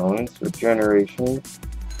 reinforced drones, regeneration,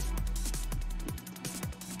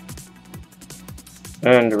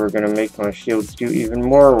 and we're gonna make my shields do even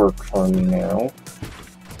more work for me now.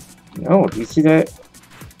 No, do you see that?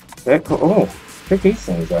 Oh, check these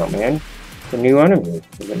things out, man. The new enemy,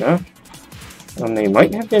 is it not? They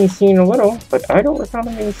might have been seen a little, but I don't recall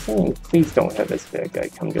them being seen. Please don't have this bad guy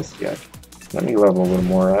come just yet. Let me level a little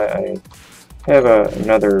more. I have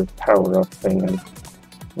another power-up thing I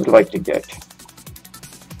would like to get.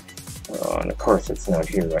 And of course it's not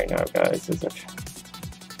here right now, guys, is it?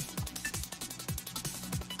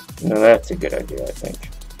 No, that's a good idea, I think.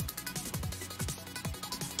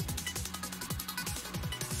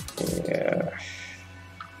 Yeah.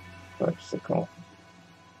 Bicycle.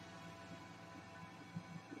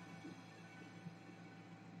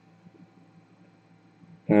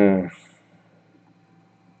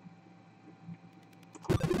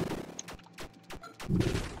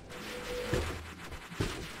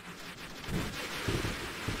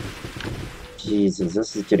 Jesus,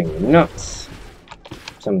 this is getting nuts.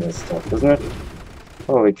 Some of this stuff, isn't it?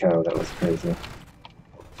 Holy cow, that was crazy.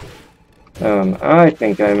 I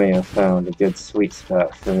think I may have found a good sweet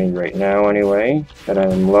spot for me right now anyway, that I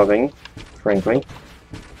am loving, frankly.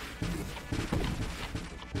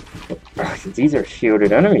 These are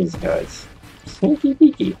shielded enemies, guys. Sneaky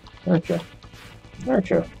beaky, aren't you? Aren't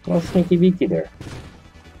you? A little sneaky beaky there.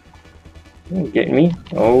 You getting me?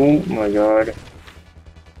 Oh my god.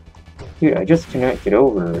 Dude, I just cannot get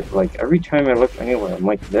over, like, every time I look anywhere, I'm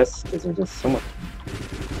like this, because there's just so much...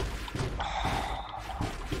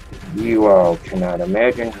 You all cannot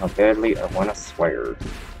imagine how badly I want to swear.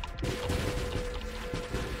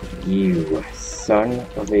 You son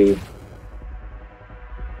of a...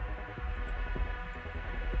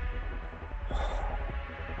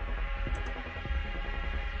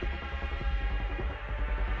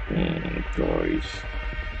 Guys.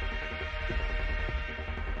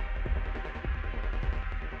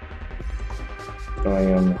 I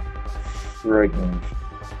am frightened.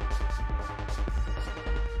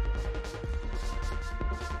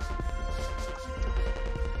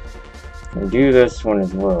 I'll do this one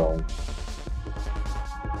as well.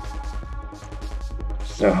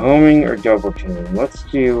 So homing or double team? Let's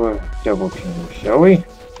do a double team, shall we?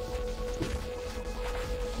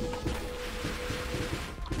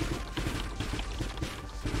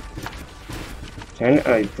 Can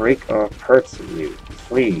I break off parts of you,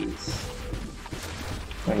 please?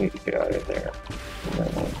 I need to get out of there.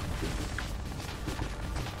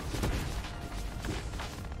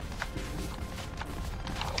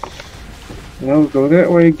 No, go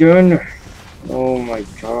that way, gun. Oh my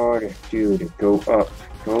god, dude, go up,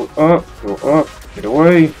 go up, go up, get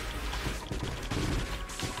away.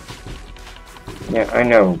 Yeah, I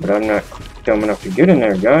know, but I'm not dumb enough to get in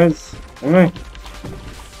there, guys. Am I?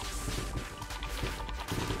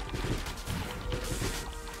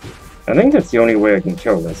 I think that's the only way I can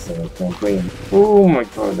kill this thing, frankly. Oh my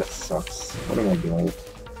god, that sucks. What am I doing?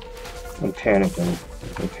 I'm panicking.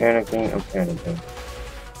 I'm panicking. I'm panicking.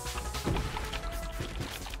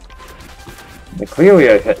 But clearly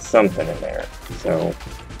I hit something in there. So,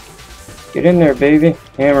 get in there, baby.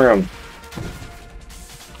 Hammer him.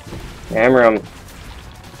 Hammer him.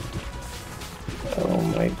 Oh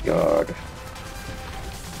my god.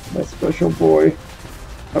 My special boy.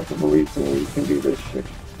 Have to believe in me. You can do this shit.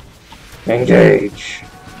 Engage!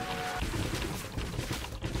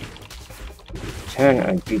 Can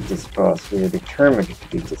I beat this boss? We are determined to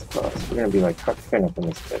beat this boss. We're gonna be like Huck Finn up in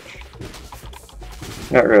this bitch.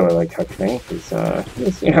 Not really like Huck Finn, because,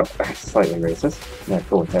 he's, you know, slightly racist. Not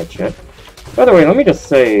cool with that shit. By the way, let me just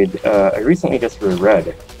say, I recently just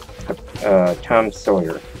reread Tom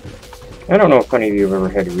Sawyer. I don't know if any of you have ever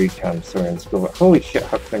had to read Tom Sawyer in school, but holy shit,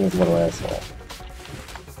 Huck Finn is a little asshole.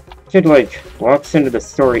 Kid, like, walks into the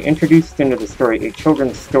story, introduced into the story, a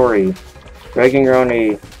children's story, dragging around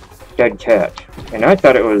a dead cat. And I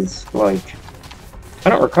thought it was, like, I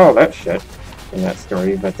don't recall that shit in that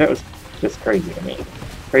story, but that was just crazy to me.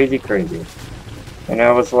 Crazy, crazy. And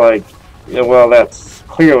I was like, yeah, well, that's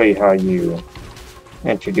clearly how you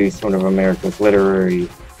introduce one of America's literary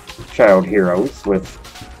child heroes, with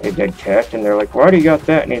a dead cat, and they're like, why do you got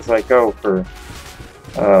that? And he's like, oh, for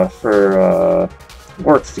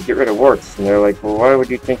warts, to get rid of warts. And they're like, well, why would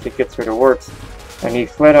you think it gets rid of warts? And he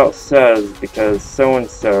flat out says, because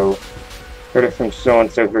so-and-so heard it from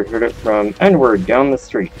so-and-so who heard it from N-word down the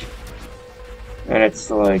street. And it's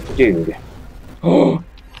like, dude. Oh,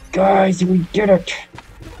 guys, we did it!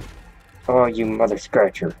 Oh, you mother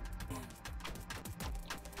scratcher.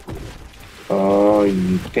 Oh,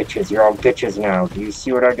 you bitches, you're all bitches now. Do you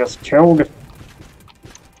see what I just killed?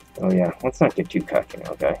 Oh yeah, let's not get too cocky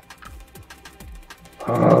now, guy.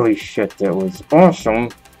 Holy shit, that was awesome.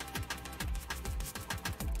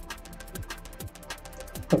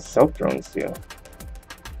 What self drones do?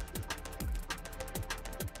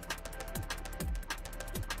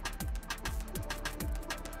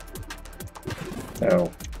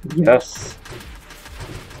 Oh, yes.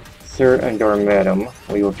 Sir and or madam,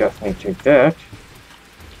 we will definitely take that.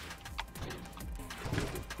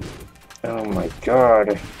 Oh my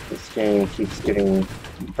god, this game keeps getting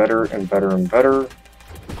better and better and better.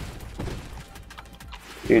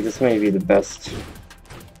 Dude, this may be the best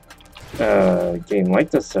game like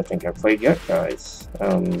this I think I've played yet, guys.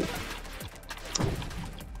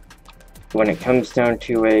 When it comes down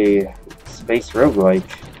to a space roguelike,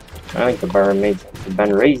 I think the bar may have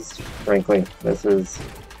been raised, frankly. This is...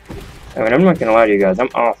 I mean, I'm not gonna lie to you guys, I'm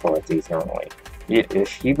awful at these normally.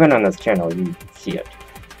 If you've been on this channel, you see it.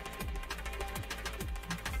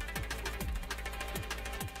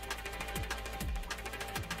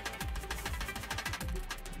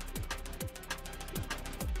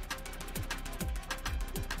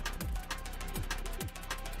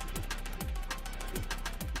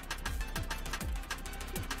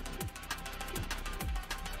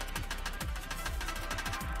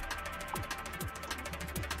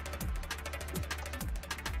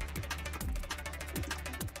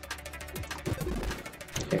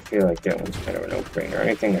 I feel like that one's kind of a no-brainer.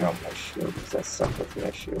 Anything to help my shield, because I suck with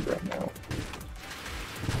my shield right now.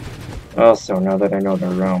 Also, now that I know they're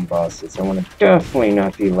round bosses, I want to definitely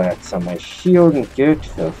not be lax on my shield and get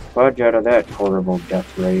the fudge out of that horrible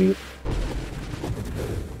death ray.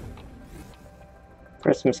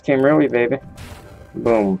 Christmas came early, baby.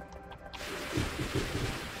 Boom.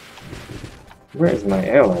 Where is my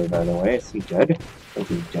ally, by the way? Is he dead? I think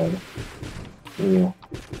he's dead. Ew.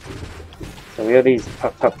 So we have these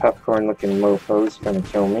popcorn looking mofos trying to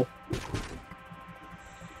kill me.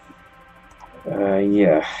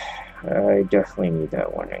 Yeah. I definitely need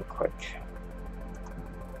that one in quick.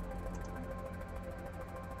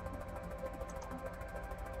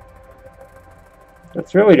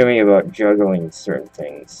 It's really to me about juggling certain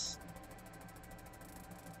things.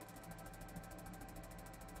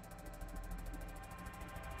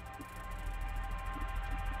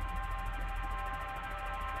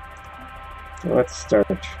 So let's start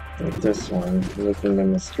with this one, making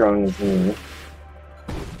them as strong as me.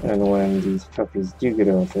 And when these puppies do get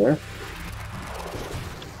out there...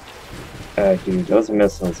 dude, those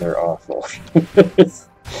missiles are awful. It's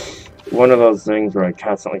one of those things where I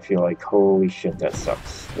constantly feel like, holy shit, that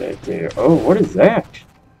sucks. Oh, what is that?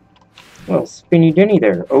 Well, spinny dinny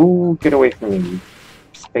there. Oh, get away from me, you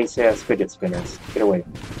space-ass fidget spinners. Get away.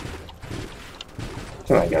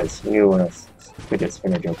 Come on, guys. You knew when a fidget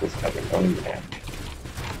spinner joke was coming. Don't even act.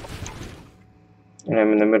 And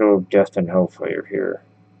I'm in the middle of death and hellfire here.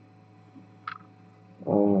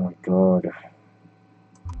 Oh my god.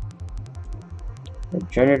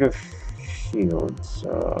 Regenerative shields,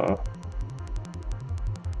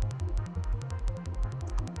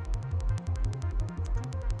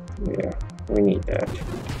 yeah, we need that.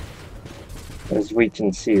 As we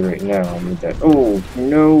can see right now, I need that. Oh,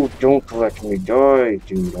 no, don't let me die,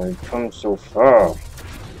 dude. I've come so far.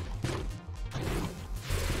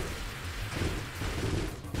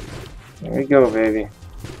 There we go, baby.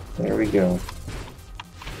 There we go.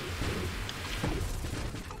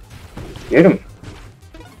 Get him!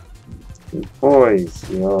 Good boys,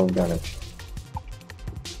 you all done it.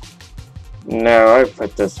 Now, I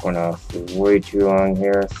put this one off for way too long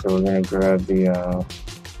here, so we're gonna grab the,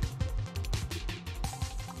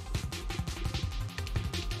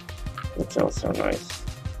 It's also nice.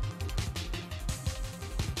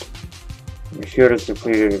 The shield is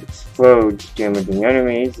depleted, it explodes, damaging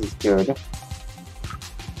enemies is good.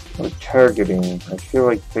 Or targeting. I feel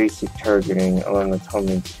like basic targeting along with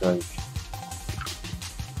homing strike.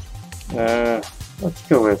 Let's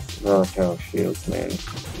go with volatile shields, man.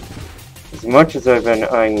 As much as I've been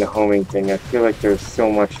eyeing the homing thing, I feel like there's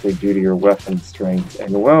so much they do to your weapon strength,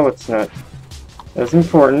 and while it's not as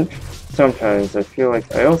important, sometimes I feel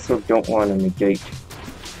like I also don't want to negate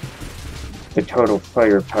the total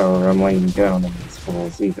firepower I'm laying down in these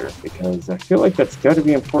collectibles either, because I feel like that's got to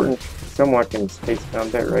be important somewhat in space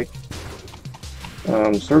combat, right?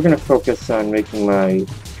 So we're going to focus on making my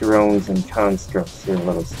drones and constructs here a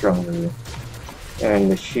little stronger,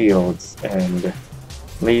 and the shields, and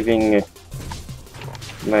leaving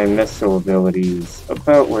my missile abilities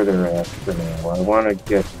about where they're at for now. I want to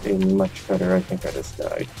get a much better... I think I just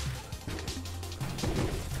died.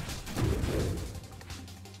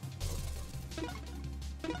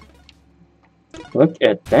 Look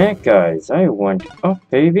at that, guys. I went up,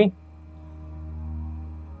 baby.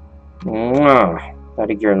 Mwah.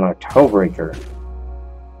 Battle gear unlocked. Hullbreaker.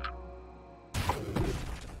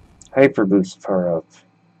 Hyper boost power up.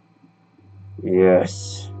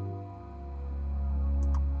 Yes.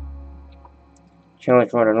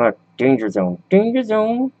 Challenge mode unlocked. Danger zone. Danger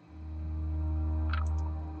zone.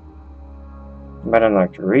 Mod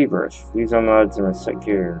unlocked. Rebirth. Use all mods and reset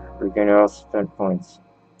gear. Regain all spent points.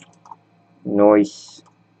 Nice.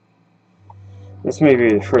 This may be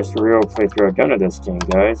the first real playthrough I've done of this game,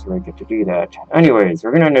 guys, where I get to do that. Anyways, we're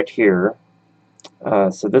going to end it here.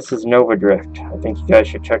 So this is Nova Drift. I think you guys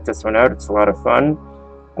should check this one out. It's a lot of fun.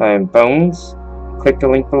 I'm Bones. Click the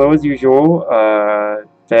link below as usual.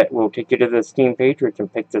 That will take you to the Steam page where you can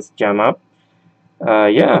pick this gem up.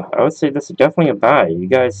 Yeah, I would say this is definitely a buy. You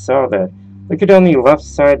guys saw that. Look at on the left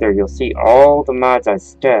side there. You'll see all the mods I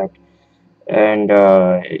stacked. And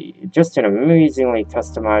just an amazingly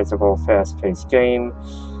customizable, fast-paced game.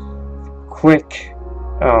 Quick,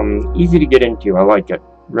 easy to get into. I like it.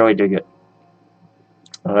 Really dig it.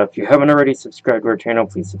 If you haven't already subscribed to our channel,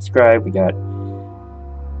 please subscribe. We got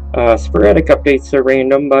sporadic updates. They're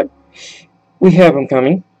random, but we have them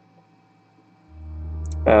coming.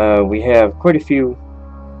 We have quite a few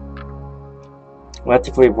Let's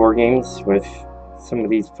Play board games with some of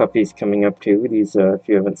these puppies coming up too. These, if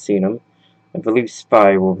you haven't seen them. I believe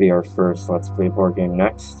Spy will be our first Let's Play board game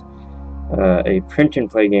next. A print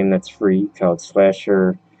and play game that's free called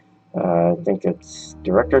Slasher. I think it's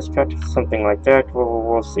Director's Cut, something like that.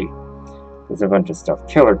 We'll see. There's a bunch of stuff.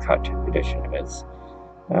 Killer Cut edition it is.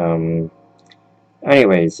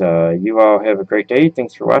 Anyways, you all have a great day.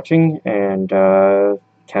 Thanks for watching, and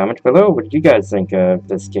comment below. What did you guys think of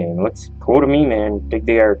this game? It looks cool to me, man. Dig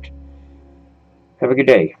the art. Have a good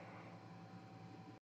day.